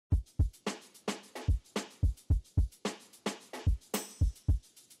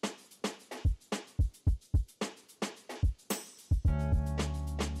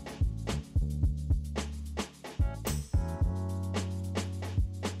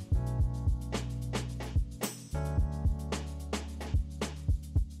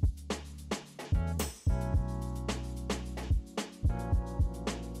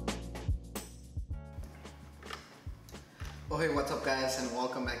Oh hey, what's up guys, and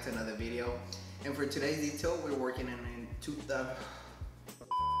welcome back to another video. And for today's detail, we're working in and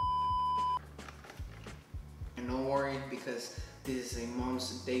don't worry, because this is a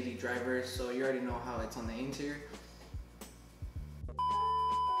mom's daily driver, so you already know how it's on the interior.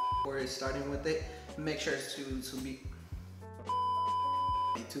 We're starting with it. Make sure to be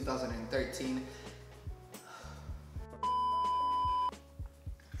a 2013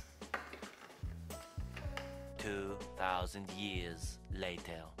 2,000 years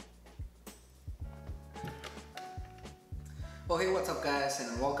later. Oh hey, what's up guys,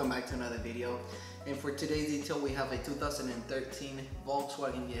 and welcome back to another video. And for today's detail, we have a 2013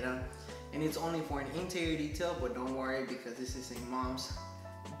 Volkswagen Jetta, and it's only for an interior detail, but don't worry, because this is a mom's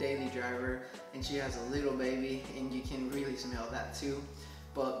daily driver and she has a little baby, and you can really smell that too.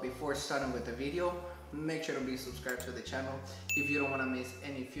 But before starting with the video, make sure to be subscribed to the channel if you don't want to miss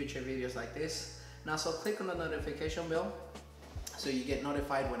any future videos like this. Now, so click on the notification bell so you get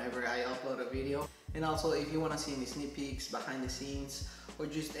notified whenever I upload a video. And also, if you want to see any sneak peeks, behind the scenes, or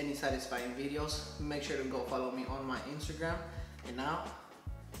just any satisfying videos, make sure to go follow me on my Instagram. And now,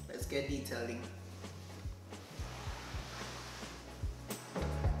 let's get detailing.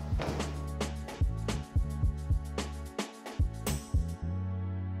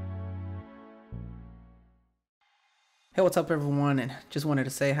 Hey, what's up everyone, and just wanted to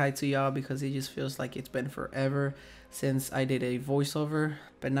say hi to y'all because it just feels like it's been forever since I did a voiceover.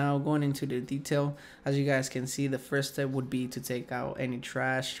 But now going into the detail, as you guys can see, the first step would be to take out any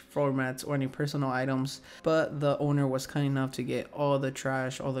trash, floor mats, or any personal items. But the owner was kind enough to get all the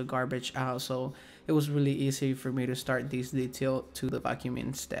trash, all the garbage out, so it was really easy for me to start this detail to the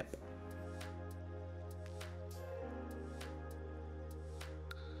vacuuming step.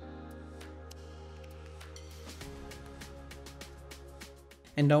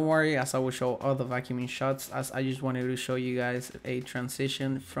 And don't worry, as I will show all the vacuuming shots, as I just wanted to show you guys a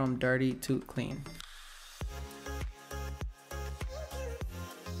transition from dirty to clean.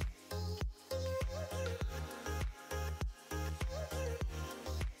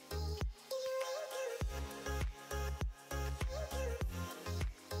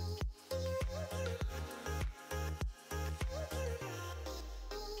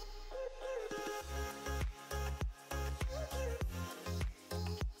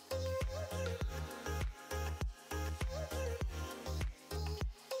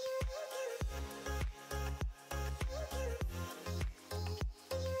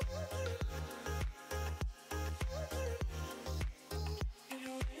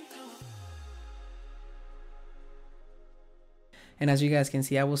 And as you guys can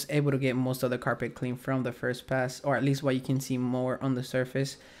see, I was able to get most of the carpet clean from the first pass, or at least what you can see more on the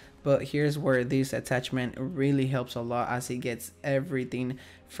surface. But here's where this attachment really helps a lot, as it gets everything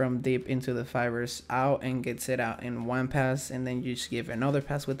from deep into the fibers out and gets it out in one pass, and then you just give another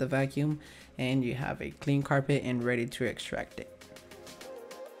pass with the vacuum and you have a clean carpet and ready to extract it.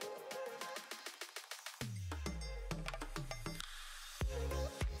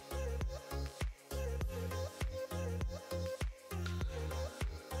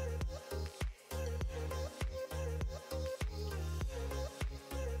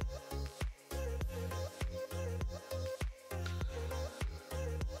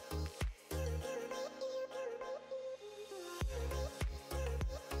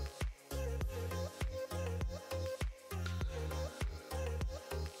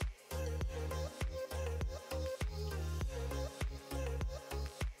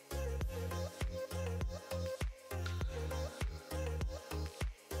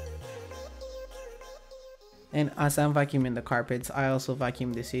 And as I'm vacuuming the carpets, I also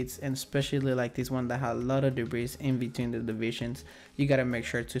vacuum the seats, and especially like this one that had a lot of debris in between the divisions. You gotta make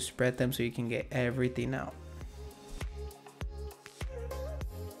sure to spread them so you can get everything out.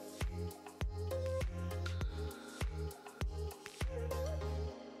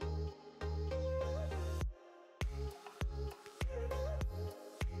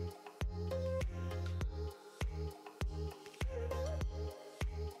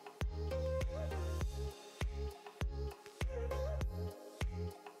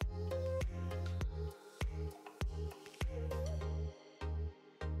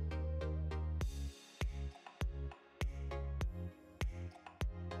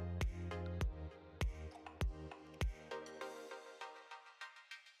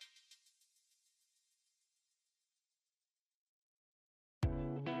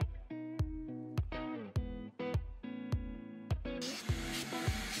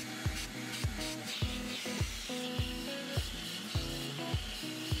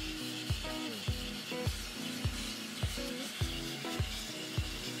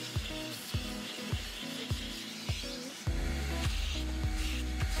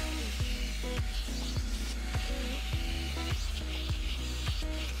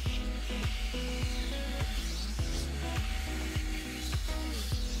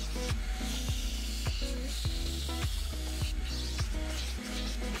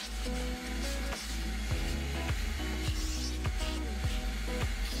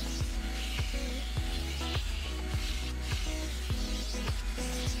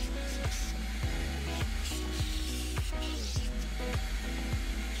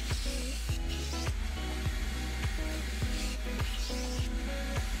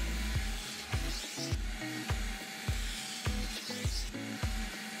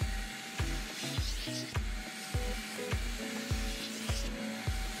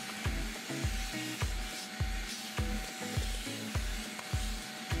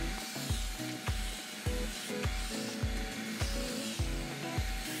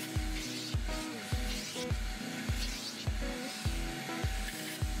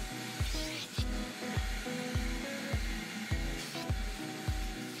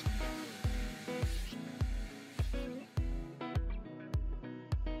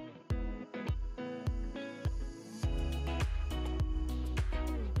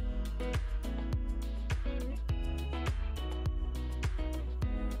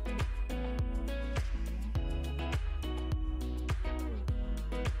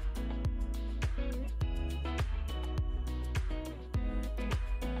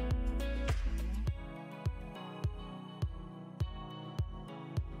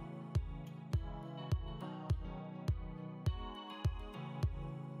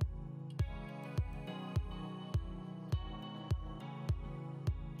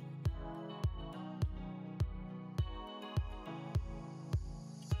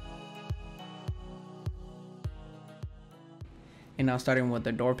 And now starting with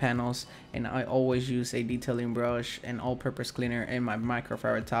the door panels, and I always use a detailing brush and all-purpose cleaner and my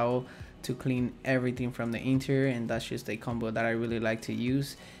microfiber towel to clean everything from the interior, and that's just a combo that I really like to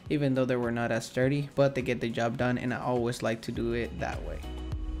use, even though they were not as sturdy, but they get the job done, and I always like to do it that way.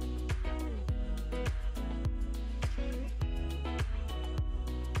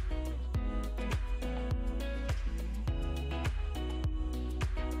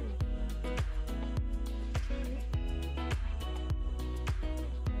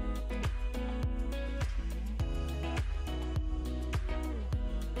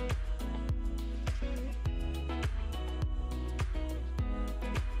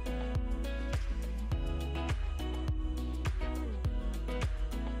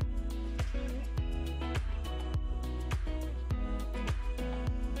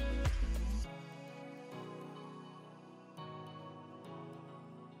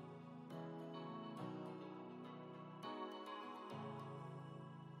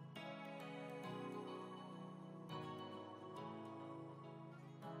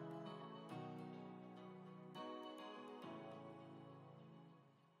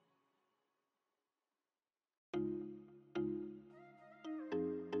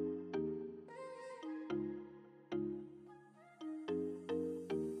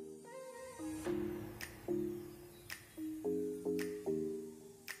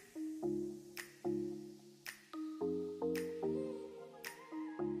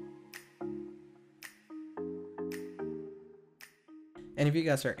 And if you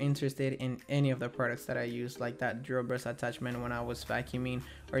guys are interested in any of the products that I use, like that drill brush attachment when I was vacuuming,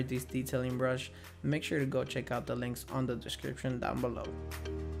 or this detailing brush, make sure to go check out the links on the description down below.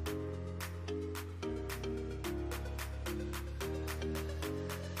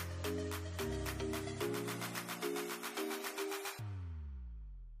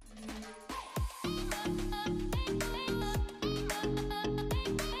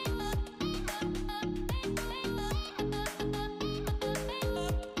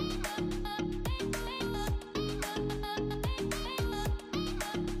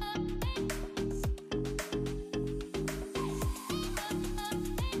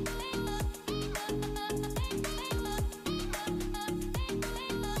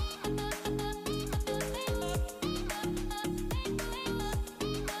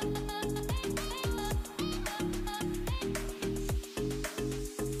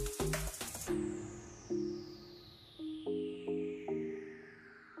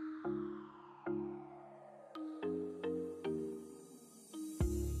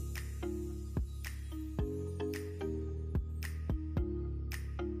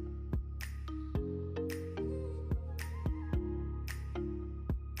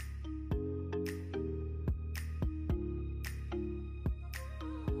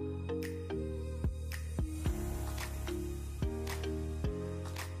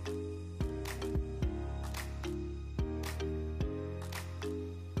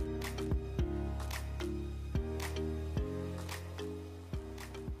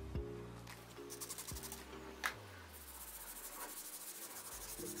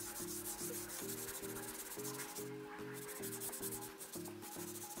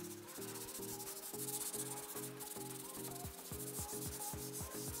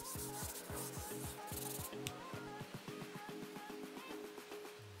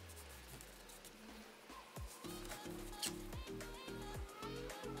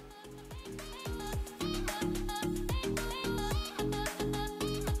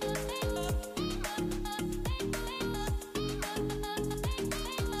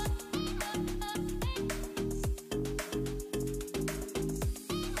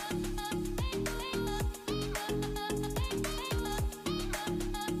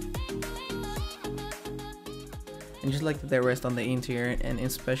 And just like the rest on the interior, and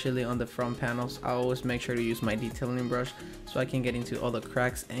especially on the front panels, I always make sure to use my detailing brush so I can get into all the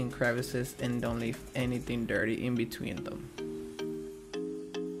cracks and crevices and don't leave anything dirty in between them.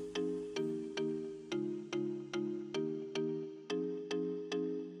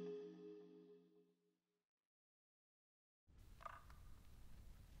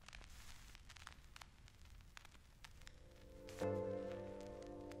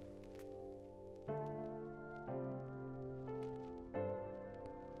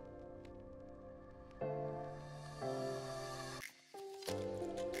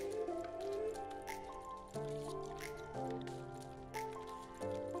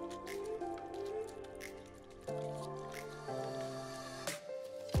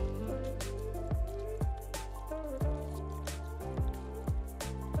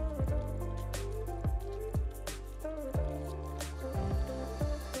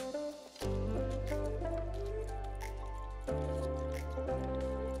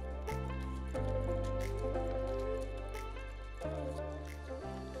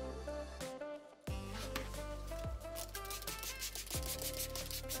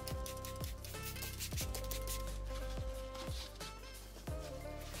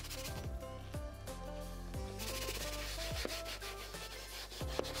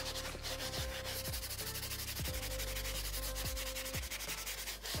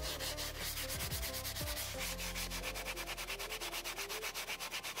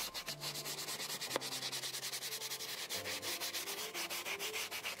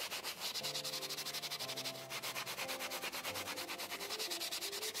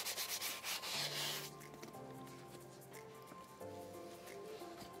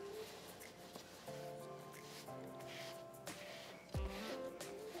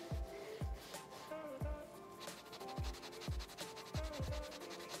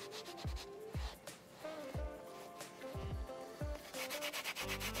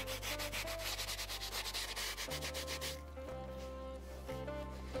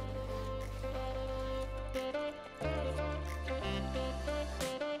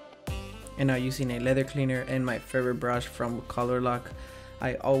 And now using a leather cleaner and my favorite brush from Color Lock,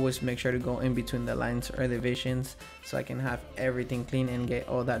 I always make sure to go in between the lines or divisions so I can have everything clean and get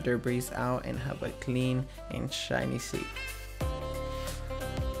all that debris out and have a clean and shiny seat.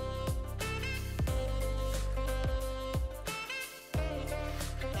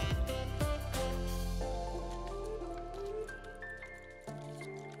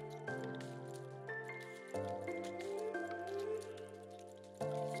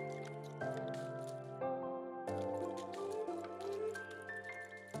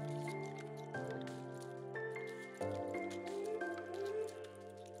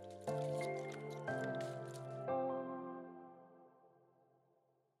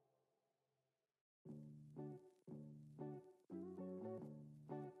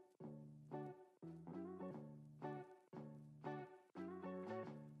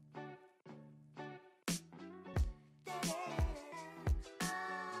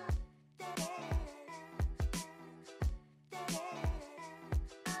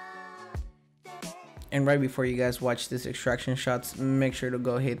 And right before you guys watch this extraction shots, make sure to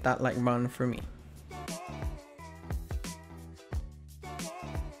go hit that like button for me.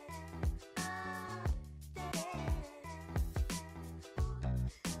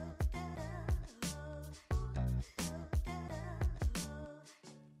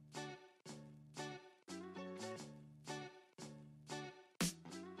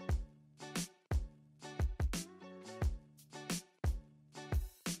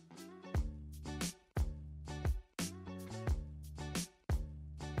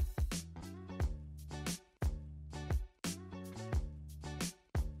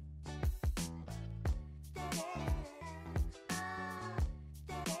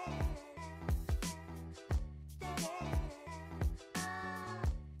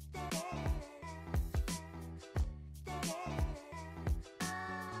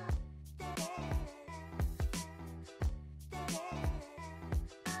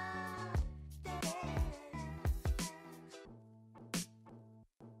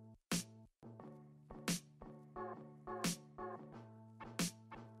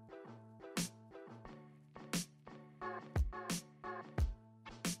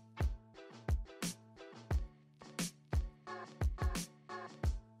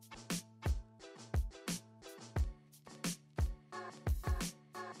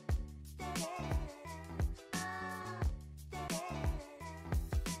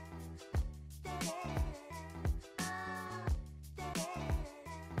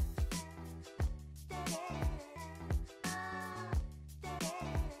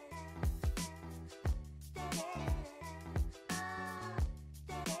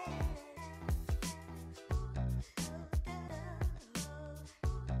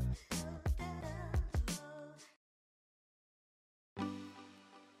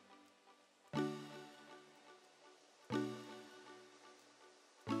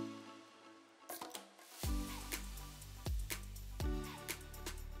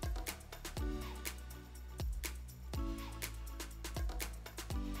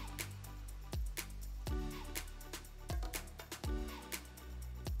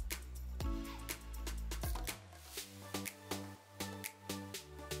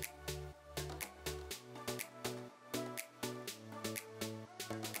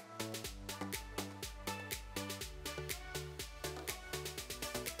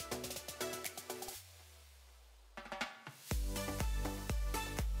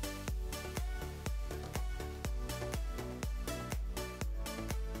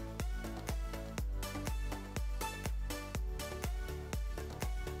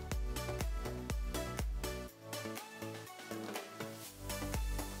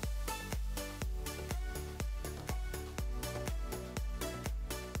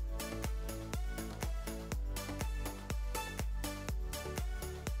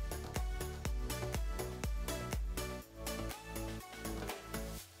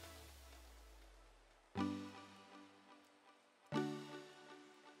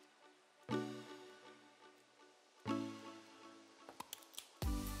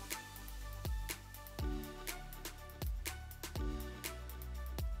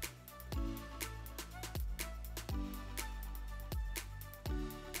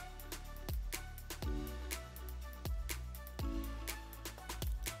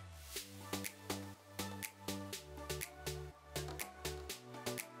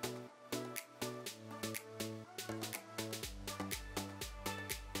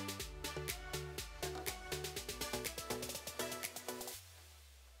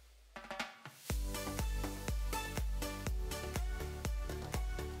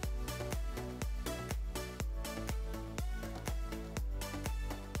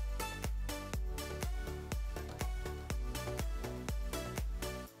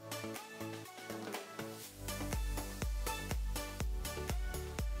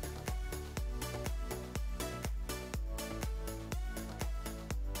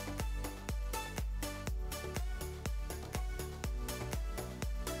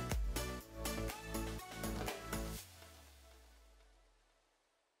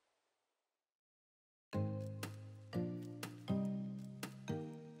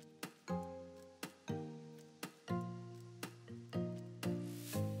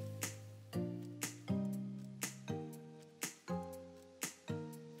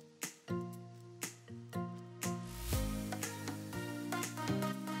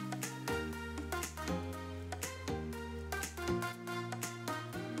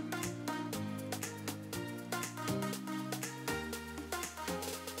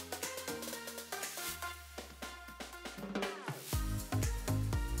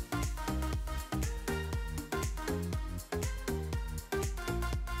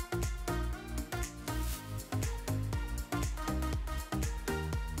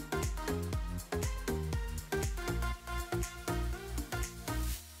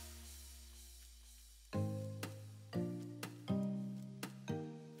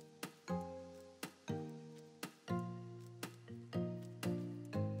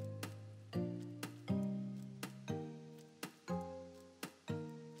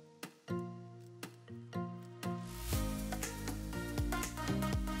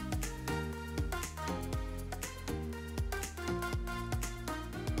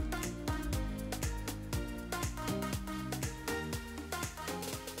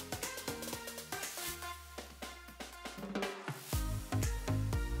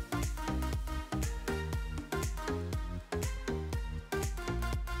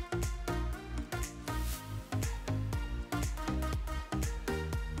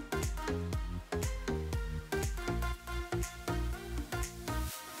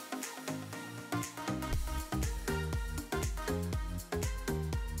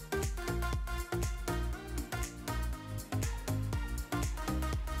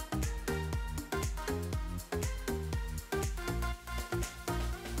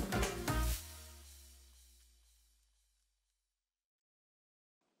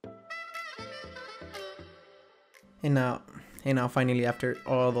 And now finally, after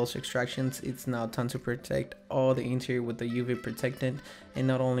all those extractions, it's now time to protect all the interior with the UV protectant. And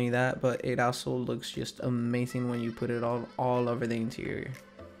not only that, but it also looks just amazing when you put it all over the interior.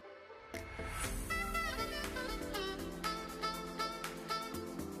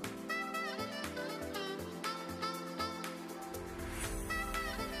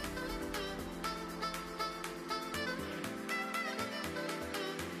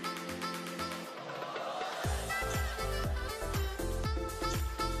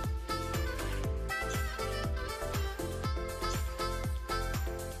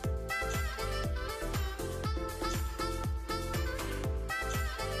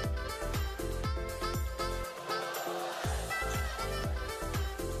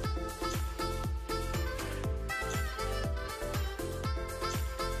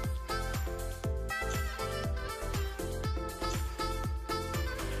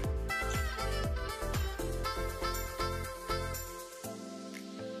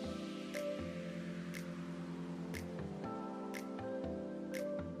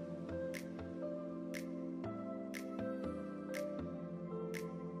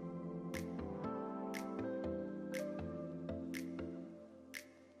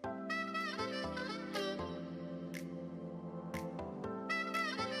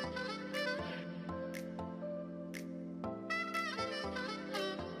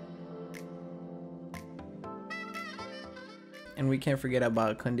 And we can't forget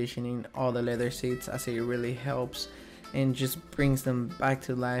about conditioning all the leather seats, as it really helps and just brings them back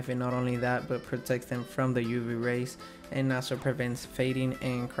to life. And not only that, but protects them from the UV rays and also prevents fading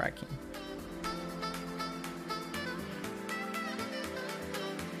and cracking.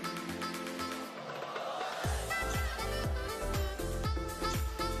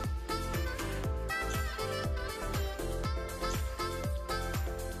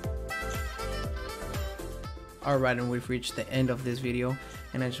 Alright, and we've reached the end of this video,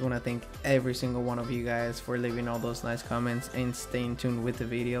 and I just want to thank every single one of you guys for leaving all those nice comments and staying tuned with the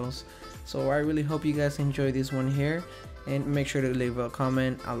videos. So I really hope you guys enjoy this one here, and make sure to leave a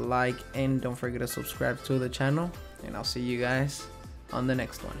comment, a like, and don't forget to subscribe to the channel, and I'll see you guys on the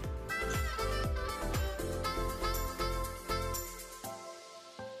next one.